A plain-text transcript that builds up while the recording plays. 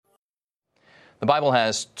The Bible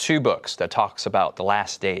has two books that talks about the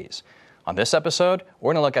last days. On this episode,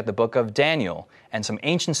 we're going to look at the book of Daniel and some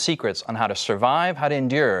ancient secrets on how to survive, how to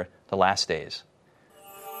endure the last days.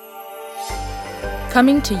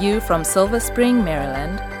 Coming to you from Silver Spring,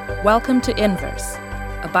 Maryland, welcome to Inverse,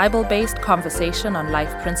 a Bible-based conversation on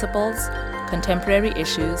life principles, contemporary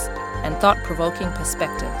issues, and thought-provoking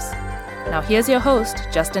perspectives. Now here's your host,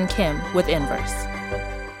 Justin Kim, with Inverse.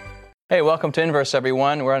 Hey, welcome to Inverse,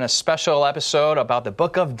 everyone. We're on a special episode about the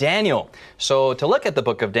book of Daniel. So to look at the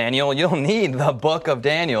book of Daniel, you'll need the book of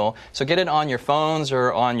Daniel. So get it on your phones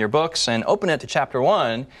or on your books and open it to chapter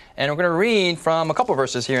 1. And we're going to read from a couple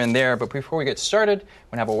verses here and there. But before we get started,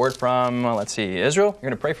 we're going to have a word from, Israel. You're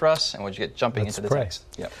going to pray for us, and we'll get jumping into the text.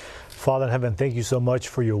 Yep. Father in heaven, thank you so much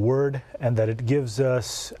for your word and that it gives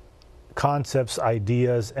us concepts,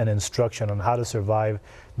 ideas, and instruction on how to survive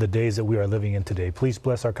the days that we are living in today. Please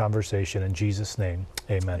bless our conversation in Jesus' name.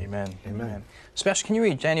 Amen. Amen. Amen. Sebastian, can you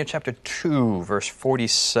read Daniel chapter 2, verse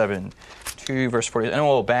 47? 2, verse 47. And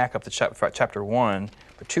we'll back up to chapter 1,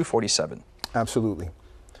 but 2:47. Absolutely.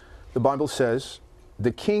 The Bible says,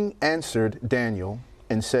 "The king answered Daniel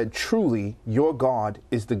and said, 'Truly, your God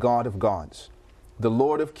is the God of gods, the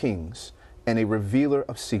Lord of kings, and a revealer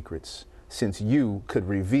of secrets, since you could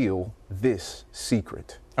reveal this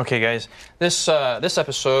secret.'" Okay, guys, this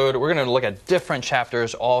episode, we're going to look at different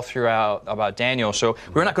chapters all throughout about Daniel. So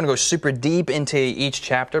we're not going to go super deep into each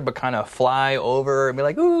chapter, but kind of fly over and be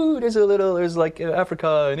like, ooh, there's like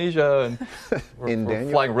Africa and Asia. And we're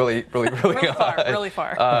flying really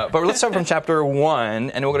far. But let's start from chapter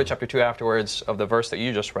 1, and we'll go to chapter 2 afterwards of the verse that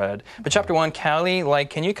you just read. But chapter 1, Callie,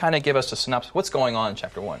 can you kind of give us a synopsis? What's going on in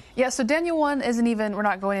chapter 1? Yeah, so Daniel 1 we're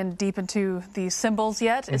not going in deep into the symbols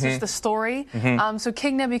yet. It's just the story. So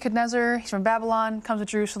King Nebuchadnezzar, he's from Babylon, comes to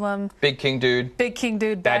Jerusalem. Big king dude.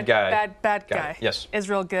 Bad guy. Bad guy. Yes.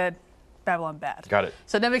 Israel good, Babylon bad. Got it.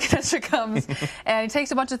 So Nebuchadnezzar comes and he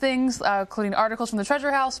takes a bunch of things, including articles from the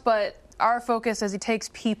treasure house, but our focus is he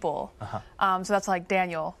takes people. So that's like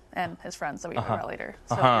Daniel and his friends that we know about later.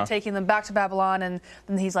 So we're taking them back to Babylon, and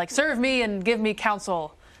then he's like, serve me and give me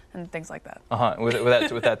counsel. And things like that.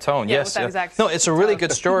 With that tone, yeah, yes. With that exact no, it's a really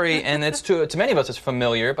good story, and it's to many of us it's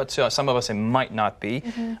familiar, but to some of us it might not be.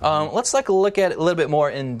 Let's look at it a little bit more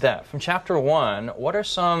in depth. From chapter 1, what are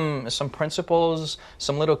some principles,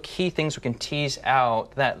 some little key things we can tease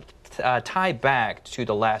out that tie back to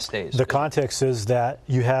the last days? The context is that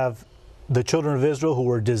you have the children of Israel who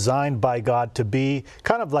were designed by God to be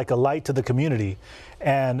kind of like a light to the community,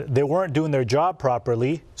 and they weren't doing their job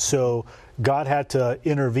properly, so God had to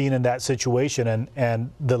intervene in that situation, and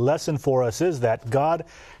the lesson for us is that God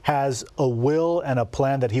has a will and a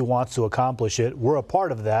plan that he wants to accomplish it. We're a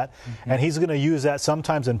part of that, and he's going to use that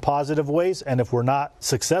sometimes in positive ways, and if we're not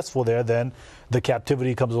successful there, then the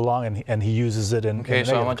captivity comes along and he uses it in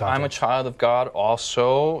negative context. I'm a child of God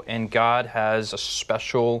also, and God has a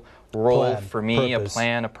special role for me, purpose. A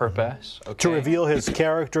plan, a purpose. Okay. To reveal his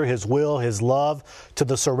character, his will, his love to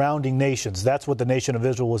the surrounding nations. That's what the nation of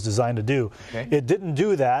Israel was designed to do. Okay. It didn't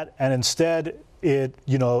do that, and instead it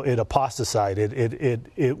apostatized.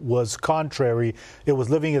 It was contrary. It was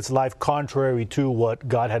living its life contrary to what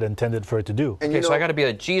God had intended for it to do. Okay, so I got to be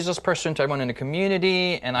a Jesus person to everyone in the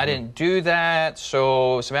community, and I didn't do that.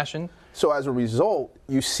 So, Sebastian? So as a result,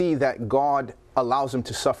 you see that God allows them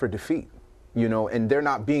to suffer defeat. And they're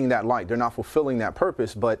not being that light. They're not fulfilling that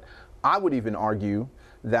purpose. But I would even argue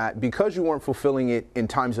that because you weren't fulfilling it in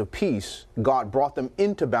times of peace, God brought them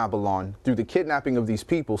into Babylon through the kidnapping of these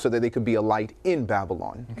people so that they could be a light in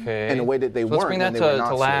Babylon. Okay. In a way that they weren't. Let's bring that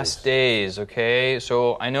to last days, okay?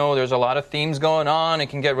 So I know there's a lot of themes going on. It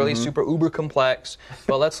can get really super uber complex.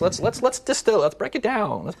 But let's distill. Let's break it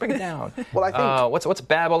down. Well, I think what's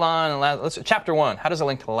Babylon? Chapter 1. How does it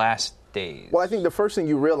link to last days? Well, I think the first thing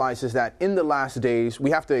you realize is that in the last days,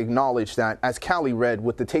 we have to acknowledge that, as Callie read,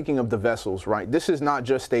 with the taking of the vessels, right? This is not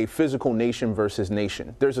just a physical nation versus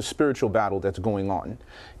nation. There's a spiritual battle that's going on.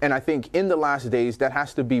 And I think in the last days, that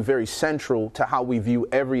has to be very central to how we view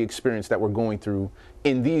every experience that we're going through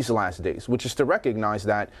in these last days, which is to recognize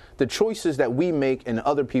that the choices that we make and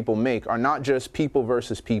other people make are not just people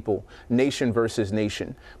versus people, nation versus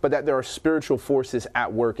nation, but that there are spiritual forces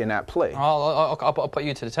at work and at play. I'll put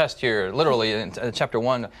you to the test here, literally, in chapter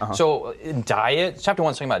 1. So, in diet, chapter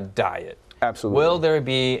 1 is talking about diet. Absolutely. Will there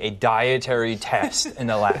be a dietary test in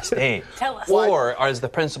the last days? Tell us. Or is the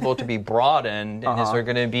principle to be broadened, and is there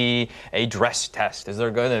going to be a dress test? Is there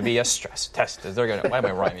going to be a stress test? Is there going to... Why am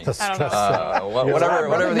I rhyming? I don't know.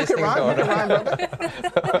 Whatever these things go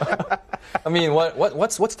on. I mean,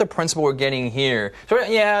 what's the principle we're getting here? So,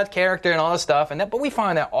 yeah, character and all this stuff, but we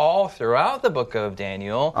find that all throughout the book of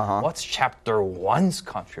Daniel. What's chapter 1's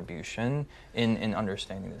contribution in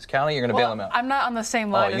understanding this? Callie, you're going to bail him out. I'm not on the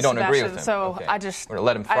same line you as don't agree Sebastian, with him. so Okay. I just... We're going to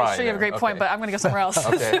let him fry. I'm sure you have a great point, but I'm going to go somewhere else.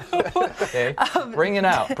 Okay. Bring it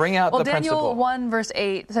out. Bring out the Daniel principle. 1 verse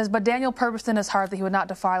 8 says, "But Daniel purposed in his heart that he would not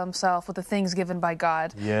defile himself with the things given by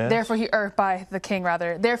God. Yes. Therefore by the king,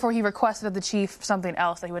 rather. Therefore he requested of the chief something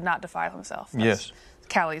else, that he would not defile himself." That's Yes.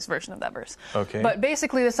 Callie's version of that verse. Okay. But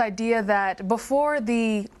basically this idea that before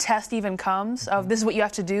the test even comes of this is what you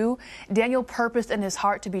have to do, Daniel purposed in his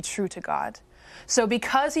heart to be true to God. So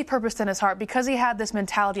because he purposed in his heart, because he had this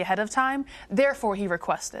mentality ahead of time, therefore he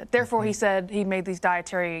requested. Therefore he said, he made these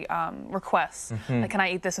dietary requests. Like, can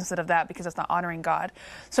I eat this instead of that, because it's not honoring God?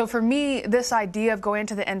 So for me, this idea of going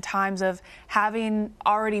into the end times of having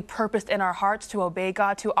already purposed in our hearts to obey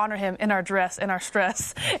God, to honor him in our dress, in our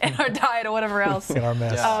stress, in our diet, or whatever else. In our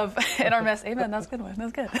mess. In our mess. Amen. That's a good one.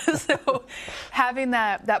 That's good. So having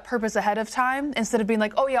that purpose ahead of time, instead of being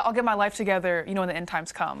like, oh yeah, I'll get my life together, when the end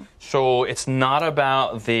times come. So it's not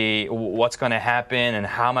about what's going to happen and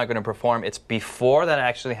how am I going to perform. It's before that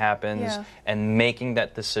actually happens and making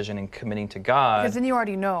that decision and committing to God. Because then you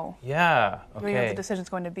already know. Yeah. You already know what the decision's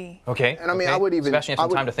going to be. Okay. And I mean, okay. I would even... Sebastian, you have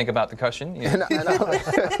some time to think about the question. Yeah.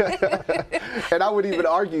 And I would even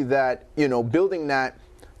argue that, building that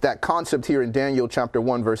concept here in Daniel chapter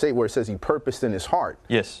 1, verse 8, where it says he purposed in his heart.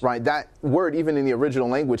 Yes. Right? That word, even in the original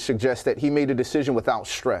language, suggests that he made a decision without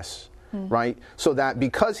stress. Right? So that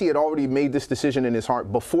because he had already made this decision in his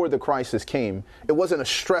heart before the crisis came, it wasn't a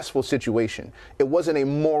stressful situation. It wasn't a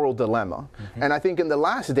moral dilemma. And I think in the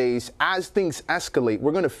last days, as things escalate,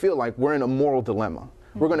 we're going to feel like we're in a moral dilemma.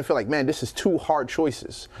 We're going to feel like, man, this is two hard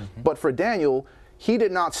choices. But for Daniel, he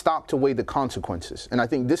did not stop to weigh the consequences. And I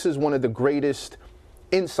think this is one of the greatest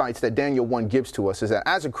insights that Daniel 1 gives to us, is that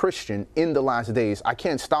as a Christian in the last days, I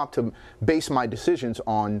can't stop to base my decisions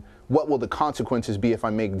on what will the consequences be if I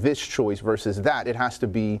make this choice versus that. It has to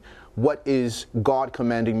be, what is God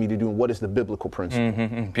commanding me to do, and what is the biblical principle?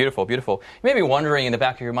 Beautiful, beautiful. You may be wondering in the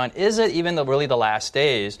back of your mind, is it even really the last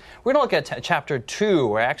days? We're going to look at chapter 2,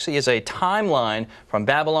 where actually is a timeline from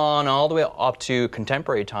Babylon all the way up to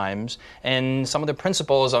contemporary times, and some of the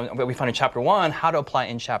principles that we find in chapter 1, how to apply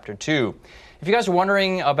in chapter 2. If you guys are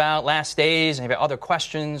wondering about last days and have other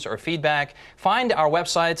questions or feedback, find our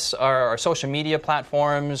websites, our social media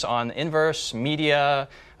platforms on Inverse Media,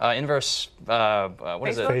 Inverse,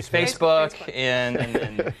 Facebook.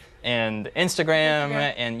 And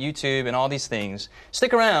Instagram and YouTube and all these things.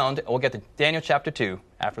 Stick around, and we'll get to Daniel chapter 2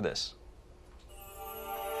 after this.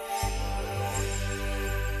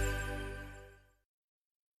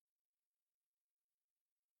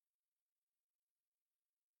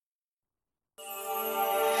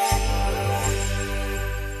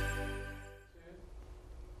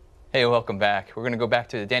 Hey, welcome back. We're going to go back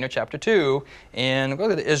to Daniel chapter 2 and go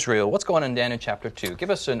to Israel. What's going on in Daniel chapter 2? Give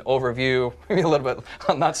us an overview, maybe a little bit,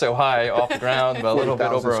 not so high off the ground, but a little bit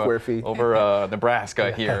over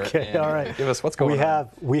Nebraska here. Okay, and all right. Give us what's going on.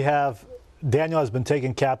 We have Daniel has been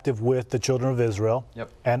taken captive with the children of Israel. Yep.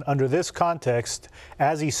 And under this context,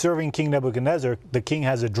 as he's serving King Nebuchadnezzar, the king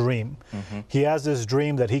has a dream. He has this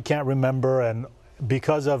dream that he can't remember, and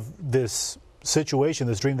because of this situation,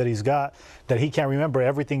 this dream that he's got, that he can't remember,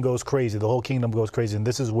 everything goes crazy. The whole kingdom goes crazy. And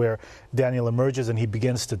this is where Daniel emerges, and he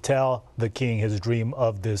begins to tell the king his dream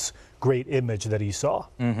of this great image that he saw.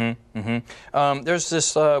 There's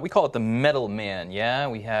this, we call it the metal man, yeah?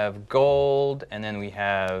 We have gold, and then we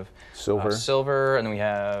have silver, and then we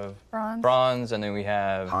have bronze, and then we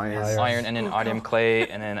have iron, and then iron clay,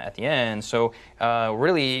 and then at the end. So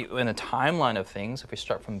really, in a timeline of things, if we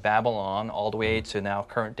start from Babylon all the way to now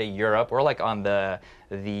current day Europe, we're like on the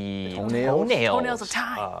toenails of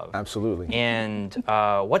time. Absolutely. And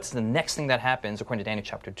what's the next thing that happens according to Daniel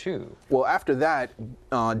chapter 2? Well, after that,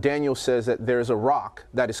 Daniel says that there's a rock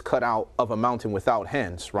that is cut out of a mountain without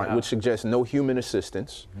hands, right, which suggests no human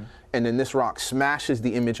assistance. And then this rock smashes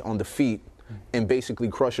the image on the feet and basically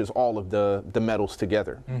crushes all of the metals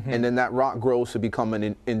together. And then that rock grows to become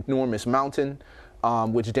an enormous mountain,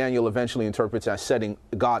 which Daniel eventually interprets as the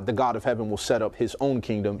God of heaven will set up his own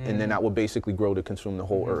kingdom, and then that will basically grow to consume the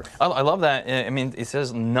whole earth. I love that. I mean, it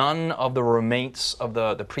says none of the remains of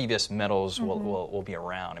the previous metals will be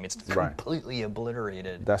around. I mean, it's completely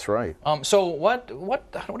obliterated. That's right. So what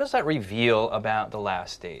does that reveal about the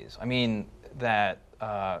last days? I mean, that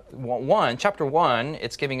chapter 1,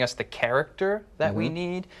 it's giving us the character that we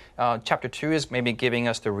need. Chapter 2 is maybe giving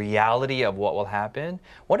us the reality of what will happen.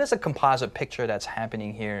 What is a composite picture that's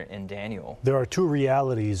happening here in Daniel? There are two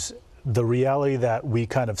realities the reality that we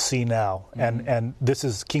kind of see now, and this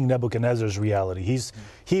is King Nebuchadnezzar's reality.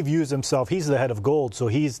 He views himself, he's the head of gold, so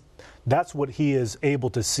that's what he is able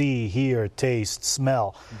to see, hear, taste,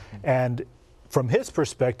 smell. And from his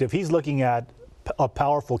perspective, he's looking at a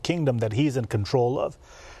powerful kingdom that he's in control of,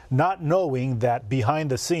 not knowing that behind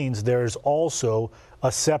the scenes there's also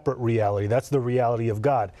a separate reality. That's the reality of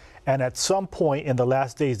God. And at some point in the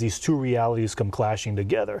last days, these two realities come clashing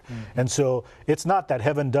together. And so it's not that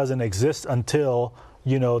heaven doesn't exist until,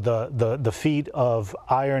 the feet of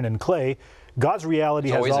iron and clay. God's reality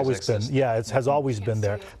has always been, has always been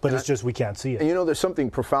there, but it's just we can't see it. And there's something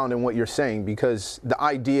profound in what you're saying, because the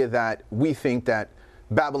idea that we think that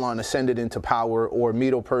Babylon ascended into power, or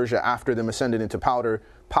Medo-Persia after them ascended into power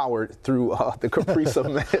through the caprice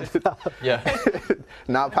of man.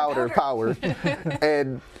 Not powder, power.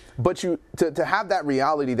 But to have that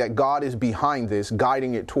reality that God is behind this,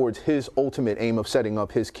 guiding it towards his ultimate aim of setting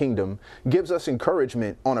up his kingdom, gives us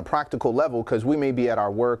encouragement on a practical level, because we may be at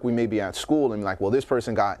our work, we may be at school, and be like, well, this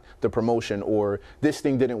person got the promotion, or this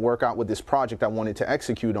thing didn't work out with this project I wanted to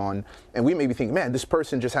execute on. And we may be thinking, man, this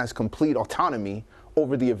person just has complete autonomy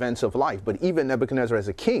over the events of life. But even Nebuchadnezzar as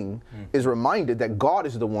a king is reminded that God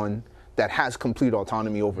is the one that has complete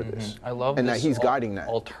autonomy over this. I love and this that he's guiding that.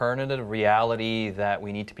 Alternative reality that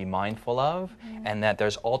we need to be mindful of, and that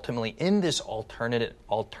there's ultimately in this alternate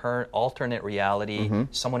reality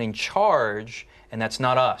someone in charge, and that's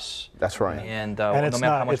not us. That's right. And it's no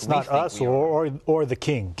matter how much it's not us or the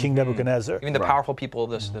king, King Nebuchadnezzar. Even the powerful people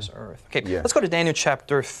of this earth. Okay, let's go to Daniel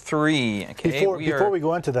chapter 3. Okay, before we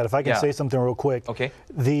go into that, if I can say something real quick. Okay.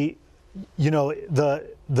 The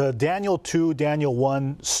Daniel 2, Daniel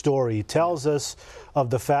 1 story tells us of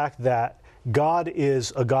the fact that God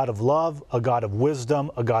is a God of love, a God of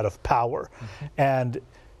wisdom, a God of power. And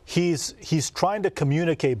he's trying to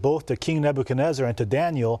communicate both to King Nebuchadnezzar and to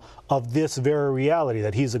Daniel of this very reality,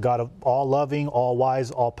 that he's a God of all loving, all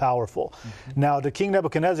wise, all powerful. Now, to King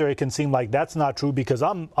Nebuchadnezzar, it can seem like that's not true because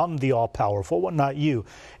I'm the all powerful one, not you.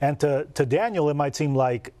 And to Daniel, it might seem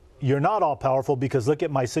like you're not all powerful because look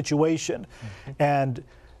at my situation. And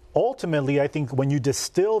ultimately, I think when you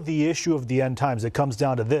distill the issue of the end times, it comes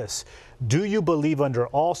down to this. Do you believe under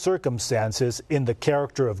all circumstances in the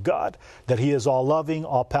character of God, that he is all loving,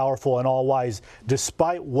 all powerful, and all wise,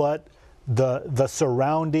 despite what the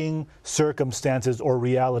surrounding circumstances or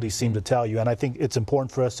reality seem to tell you? And I think it's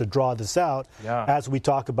important for us to draw this out as we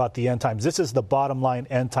talk about the end times. This is the bottom line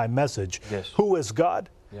end time message. Who is God?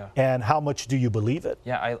 And how much do you believe it?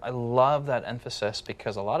 I love that emphasis,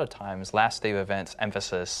 because a lot of times last day events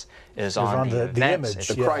emphasis is on the events, image, it's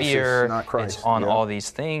the crisis, fear, not Christ. It's on all these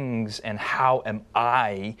things, and how am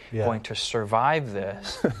I going to survive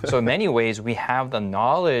this? So in many ways we have the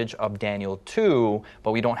knowledge of Daniel 2,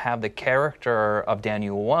 but we don't have the character of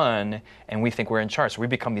Daniel 1, and we think we're in charge. So we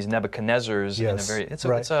become these Nebuchadnezzars in a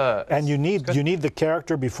very and you need the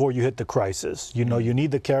character before you hit the crisis. You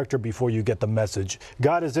need the character before you get the message.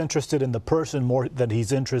 God is interested in the person more than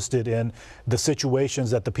he's interested in the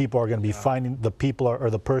situations that the people are going to be finding, the people or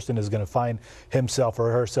the person is going to find himself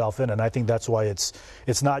or herself in. And I think that's why it's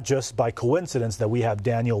not just by coincidence that we have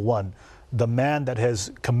Daniel 1, the man that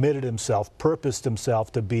has committed himself, purposed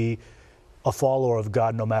himself to be a follower of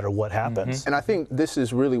God no matter what happens. And I think this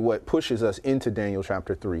is really what pushes us into Daniel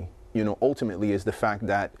chapter 3. Ultimately is the fact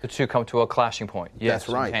that the two come to a clashing point. That's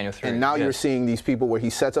right. And now you're seeing these people where he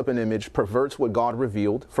sets up an image, perverts what God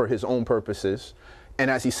revealed for his own purposes. And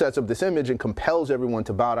as he sets up this image and compels everyone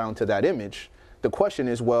to bow down to that image, the question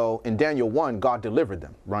is, well, in Daniel 1, God delivered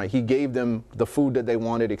them, right? He gave them the food that they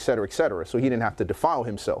wanted, et cetera, so he didn't have to defile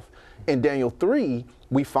himself. In Daniel 3,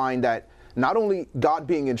 we find that not only God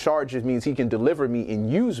being in charge means he can deliver me and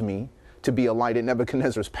use me to be a light in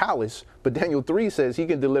Nebuchadnezzar's palace, but Daniel 3 says he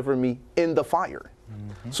can deliver me in the fire.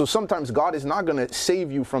 So sometimes God is not going to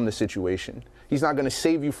save you from the situation. He's not going to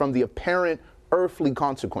save you from the apparent earthly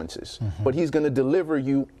consequences, but he's going to deliver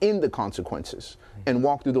you in the consequences and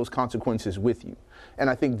walk through those consequences with you. And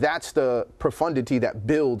I think that's the profundity that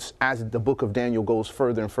builds as the book of Daniel goes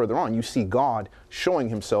further and further on. You see God showing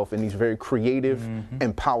himself in these very creative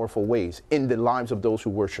and powerful ways in the lives of those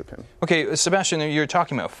who worship him. Okay, Sebastian, you're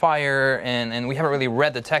talking about fire, and we haven't really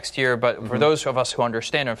read the text here, but for those of us who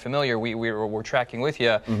understand and are familiar, we're tracking with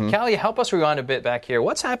you. Callie, help us rewind a bit back here.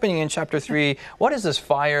 What's happening in chapter 3? What is this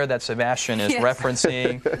fire that Sebastian is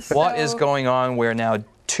referencing? What is going on where now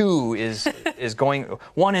 2 is going,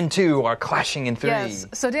 1 and 2 are clashing in 3. Yes.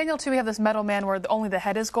 So Daniel 2, we have this metal man where only the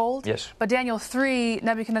head is gold. Yes. But Daniel 3,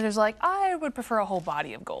 Nebuchadnezzar's like, I would prefer a whole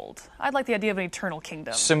body of gold. I'd like the idea of an eternal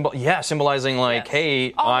kingdom. Symbolizing like, Yes.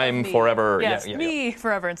 hey, All of I'm me. forever. Yes, me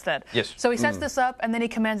forever instead. Yes. So he sets this up, and then he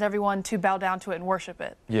commands everyone to bow down to it and worship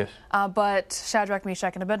it. Yes. But Shadrach,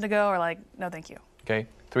 Meshach, and Abednego are like, no, thank you. Okay.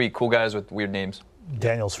 3 cool guys with weird names.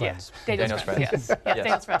 Daniel's friends. Yes. Daniel's friends. Yes. Yeah, Yes.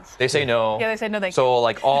 Daniel's friends. They say no. Yeah, they say no, thank you. So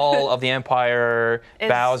like all of the empire Is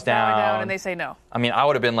bows bowing down. and they say no. I mean, I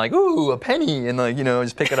would have been like, ooh, a penny, and like,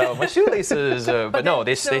 just pick it up with my shoelaces. But no,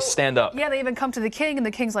 they stand up. Yeah, they even come to the king, and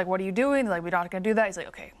the king's like, what are you doing? They're like, we're not going to do that. He's like,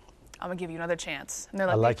 okay, I'm going to give you another chance. And they're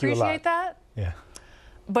like, like we you a lot. appreciate that. Yeah.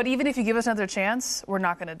 But even if you give us another chance, we're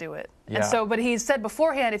not going to do it. Yeah. And so, but he said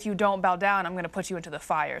beforehand, if you don't bow down, I'm going to put you into the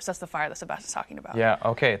fire. So that's the fire that Sebastian's talking about. Yeah,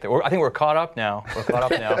 okay. I think we're caught up now. So what'd Now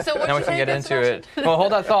we you can say get again, into it. Well,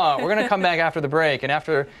 hold that thought. We're going to come back after the break. And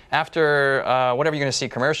after whatever you're going to see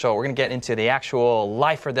commercial, we're going to get into the actual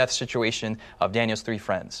life or death situation of Daniel's 3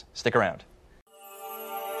 friends. Stick around.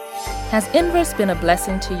 Has Inverse been a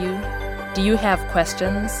blessing to you? Do you have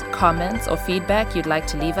questions, comments, or feedback you'd like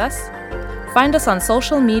to leave us? Find us on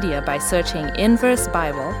social media by searching Inverse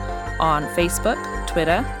Bible on Facebook,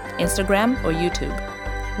 Twitter, Instagram, or YouTube.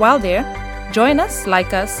 While there, join us,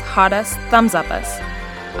 like us, heart us, thumbs up us.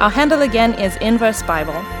 Our handle again is Inverse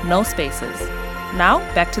Bible, no spaces. Now,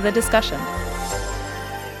 back to the discussion.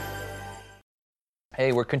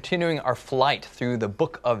 Hey, we're continuing our flight through the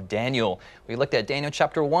book of Daniel. We looked at Daniel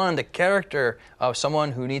chapter 1, the character of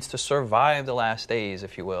someone who needs to survive the last days,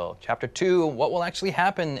 if you will. Chapter 2, what will actually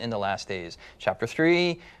happen in the last days. Chapter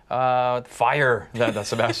 3, fire that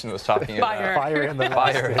Sebastian was talking about. Fire in the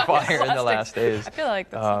last days. Fire in the last days. I feel like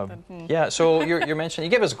that's something. Yeah, so you're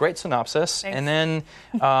mentioning, you gave us a great synopsis, Thanks. and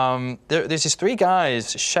then there's these 3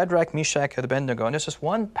 guys, Shadrach, Meshach, and Abednego, and there's this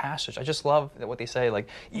one passage. I just love what they say, like,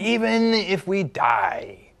 even if we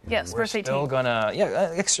die, Yes, we're verse 18. still gonna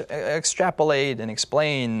extrapolate and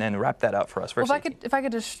explain and wrap that up for us. Verse Well, 18. if I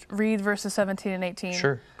could just read verses 17 and 18.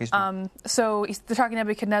 Sure, please do. So they're talking to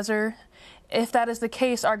Nebuchadnezzar. If that is the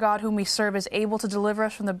case, our God whom we serve is able to deliver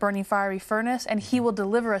us from the burning fiery furnace, and he will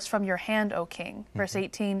deliver us from your hand, O king. Verse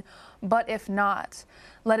 18, but if not,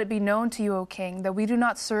 let it be known to you, O king, that we do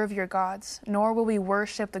not serve your gods, nor will we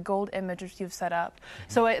worship the gold image which you've set up.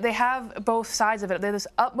 So they have both sides of it. They have this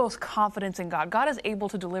utmost confidence in God. God is able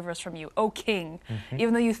to deliver us from you, O king.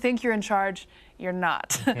 Even though you think you're in charge, you're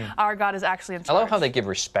not. Our God is actually in charge. I love how they give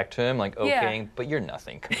respect to him, like, "Oh, Yeah. king," but you're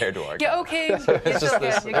nothing compared to our Yeah, God. O king. It's just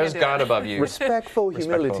this, there's God above you. Respectful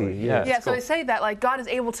humility. Yeah. Yeah, It's so cool. they say that, like, God is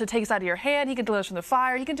able to take us out of your hand, he can deliver us from the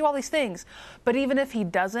fire, he can do all these things. But even if he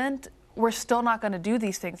doesn't, we're still not going to do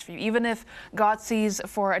these things for you. Even if God sees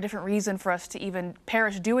for a different reason for us to even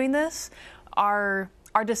perish doing this, our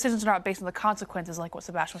decisions are not based on the consequences, like what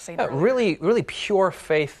Sebastian was saying earlier. Really pure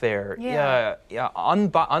faith there. Yeah.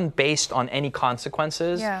 Unbased on any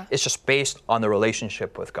consequences. Yeah. It's just based on the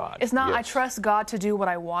relationship with God. It's not, I Yes. trust God to do what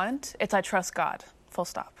I want, it's I trust God, full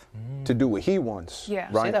stop. To do what he wants. Yeah.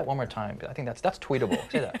 Right? Say that one more time. I think that's tweetable.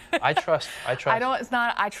 Say that. I trust. It's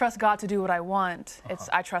not, I trust God to do what I want, it's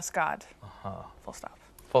I trust God, full stop.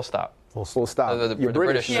 Full stop. Full stop. The You're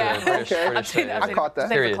British. Yeah. British, Okay. British seen that. I caught that. Same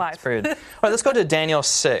for Period. Clive. Period. All right, let's go to Daniel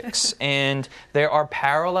 6. And there are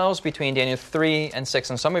parallels between Daniel 3 and 6.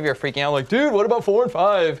 And some of you are freaking out like, dude, what about 4 and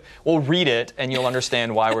 5? Well, read it, and you'll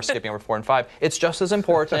understand why we're skipping over 4 and 5. It's just as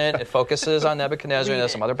important. It focuses on Nebuchadnezzar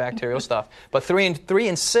and some other bacterial stuff. But 3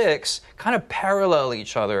 and 6 kind of parallel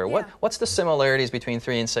each other. Yeah. What's the similarities between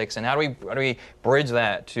 3 and 6? And how do we bridge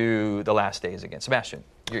that to the last days again? Sebastian,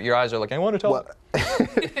 your eyes are like, I want to tell. Well,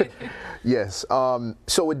 yes.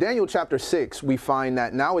 So with Daniel chapter 6, we find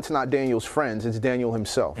that now it's not Daniel's friends, it's Daniel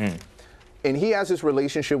himself. And he has this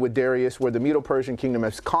relationship with Darius where the Medo-Persian kingdom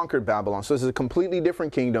has conquered Babylon. So this is a completely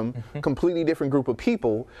different kingdom, completely different group of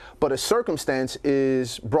people, but a circumstance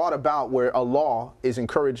is brought about where a law is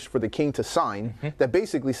encouraged for the king to sign that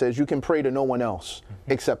basically says you can pray to no one else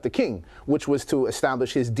except the king, which was to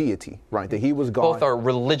establish his deity, right? That he was God. Both are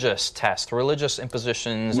religious tests, religious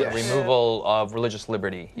impositions, Yes. removal of religious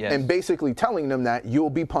liberty. Yes. And basically telling them that you'll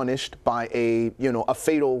be punished by a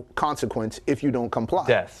fatal consequence if you don't comply.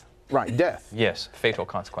 Death. Right, death. Yes, fatal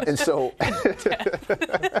consequence. And so,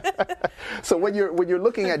 so when you're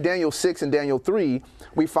looking at Daniel 6 and Daniel 3,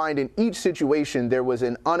 we find in each situation there was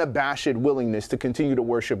an unabashed willingness to continue to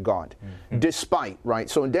worship God, despite, right?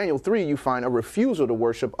 So in Daniel 3, you find a refusal to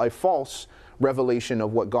worship a false revelation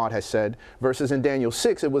of what God has said, versus in Daniel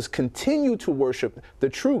 6, it was continue to worship the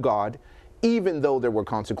true God, even though there were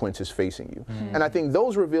consequences facing you. And I think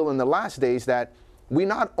those reveal in the last days that we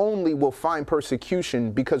not only will find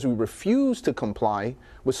persecution because we refuse to comply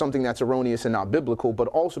with something that's erroneous and not biblical, but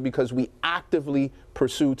also because we actively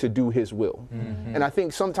pursue to do his will. And I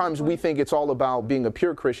think sometimes we think it's all about being a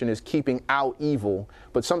pure Christian is keeping out evil,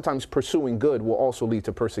 but sometimes pursuing good will also lead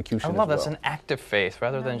to persecution I love as well. that's an active faith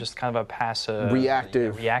rather than just kind of a passive,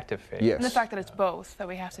 Reactive. reactive faith. Yes. And the fact that it's both, that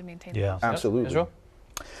we have to maintain. Yeah. both. Absolutely. Israel?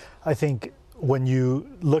 I think when you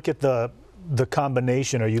look at the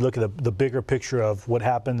combination, or you look at the bigger picture of what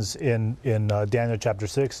happens in Daniel chapter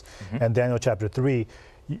 6 and Daniel chapter 3,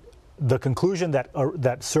 the conclusion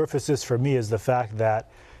that surfaces for me is the fact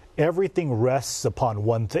that everything rests upon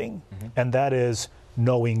one thing, and that is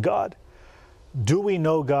knowing God. Do we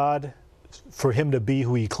know God for him to be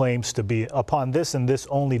who he claims to be? Upon this and this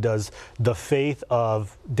only does the faith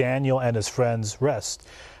of Daniel and his friends rest.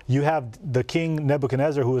 You have the king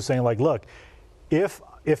Nebuchadnezzar who was saying, like, look,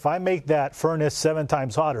 if I make that furnace 7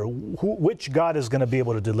 times hotter, which God is going to be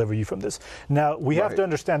able to deliver you from this? Now, we have to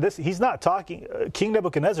understand this. He's not talking, King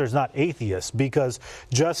Nebuchadnezzar is not atheist, because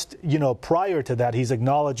just, prior to that, he's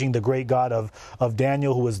acknowledging the great God of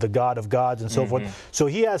Daniel, who is the God of gods and so forth. So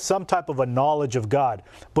he has some type of a knowledge of God,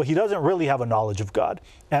 but he doesn't really have a knowledge of God.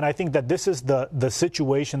 And I think that this is the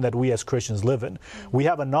situation that we as Christians live in. We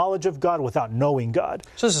have a knowledge of God without knowing God.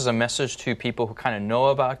 So this is a message to people who kind of know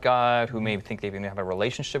about God, who maybe think they even have a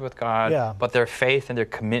relationship with God, but their faith and their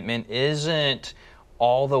commitment isn't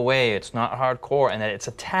all the way. It's not hardcore, and that it's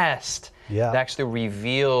a test that actually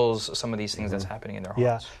reveals some of these things that's happening in their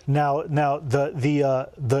hearts. Now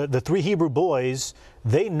the 3 Hebrew boys,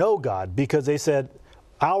 they know God because they said,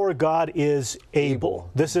 our God is able.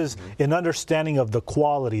 This is an understanding of the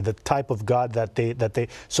quality, the type of God that they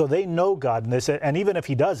so they know God, and they said, and even if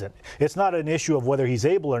he doesn't, it's not an issue of whether he's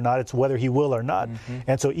able or not, it's whether he will or not.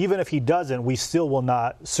 And so even if he doesn't, we still will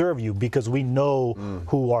not serve you because we know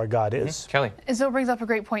who our God is. Kelly? And so it brings up a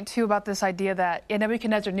great point too about this idea that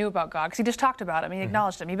Nebuchadnezzar knew about God because he just talked about him. He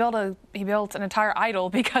acknowledged him. He built an entire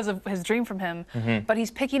idol because of his dream from him. But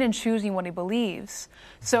he's picking and choosing what he believes.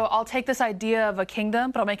 So I'll take this idea of a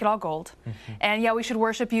kingdom, but I'll make it all gold. And yeah, we should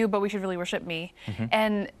worship you, but we should really worship me.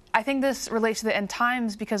 And I think this relates to the end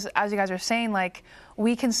times because, as you guys are saying, like,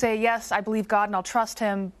 we can say, yes, I believe God and I'll trust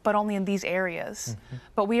him, but only in these areas.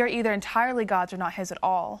 But we are either entirely God's or not his at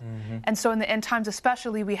all. And so in the end times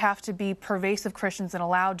especially, we have to be pervasive Christians and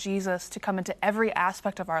allow Jesus to come into every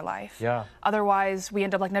aspect of our life. Yeah. Otherwise, we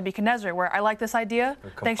end up like Nebuchadnezzar, where I like this idea,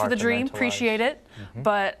 thanks for the dream, appreciate it,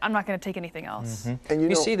 but I'm not going to take anything else. And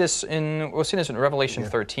we'll see this in Revelation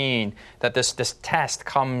 13, that this test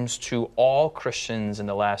comes to all Christians in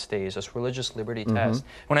the last days, this religious liberty test.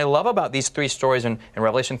 What I love about these 3 stories in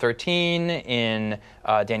Revelation 13, in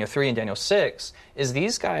Daniel 3, and Daniel 6, is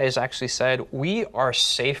these guys actually said, we are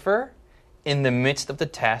safer in the midst of the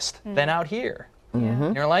test than out here.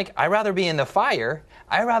 And you're like, I'd rather be in the fire,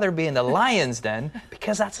 I'd rather be in the lion's den,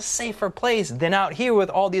 because that's a safer place than out here with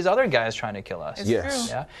all these other guys trying to kill us. It's true.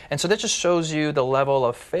 Yeah? And so that just shows you the level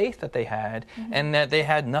of faith that they had, and that they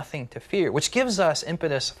had nothing to fear, which gives us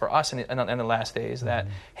impetus for us in the last days that,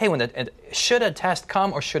 hey, should a test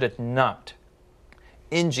come or should it not?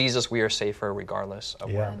 In Jesus, we are safer regardless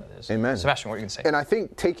of where that is. Amen. Sebastian, what are you going to say? And I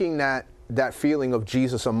think taking that feeling of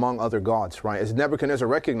Jesus among other gods, right? As Nebuchadnezzar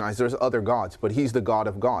recognized, there's other gods, but he's the God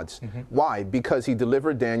of gods. Why? Because he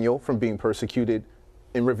delivered Daniel from being persecuted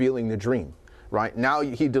in revealing the dream, right? Now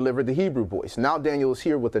he delivered the Hebrew boys. Now Daniel is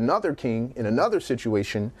here with another king in another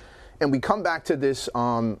situation. And we come back to this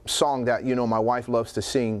song that, my wife loves to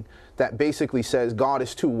sing that basically says, God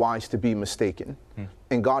is too wise to be mistaken.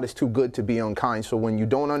 And God is too good to be unkind. So when you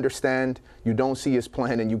don't understand, you don't see his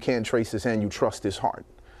plan, and you can't trace his hand, you trust his heart.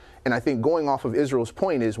 And I think going off of Israel's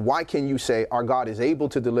point is, why can you say our God is able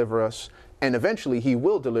to deliver us, and eventually he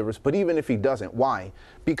will deliver us, but even if he doesn't, why?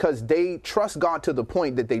 Because they trust God to the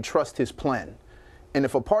point that they trust his plan. And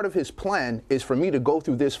if a part of his plan is for me to go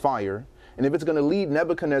through this fire, and if it's going to lead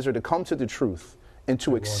Nebuchadnezzar to come to the truth and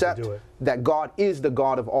to accept that God is the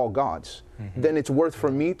God of all gods, then it's worth for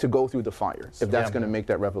me to go through the fire, if that's going to make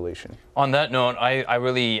that revelation. On that note, I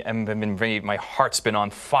really my heart's been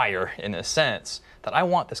on fire in a sense that I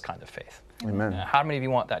want this kind of faith. Amen. How many of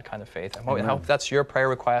you want that kind of faith? I hope that's your prayer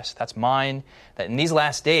request. That's mine. That in these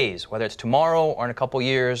last days, whether it's tomorrow or in a couple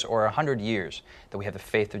years or 100 years, that we have the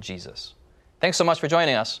faith of Jesus. Thanks so much for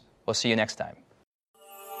joining us. We'll see you next time.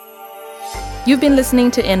 You've been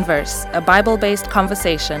listening to Inverse, a Bible-based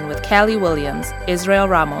conversation with Callie Williams, Israel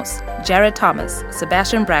Ramos, Jared Thomas,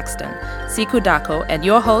 Sebastian Braxton, Siku Dako, and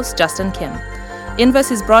your host, Justin Kim.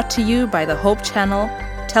 Inverse is brought to you by the Hope Channel,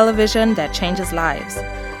 television that changes lives.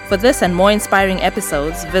 For this and more inspiring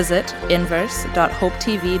episodes, visit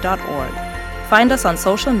inverse.hopetv.org. Find us on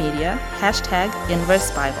social media,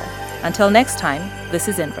 #InverseBible. Until next time, this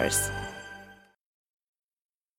is Inverse.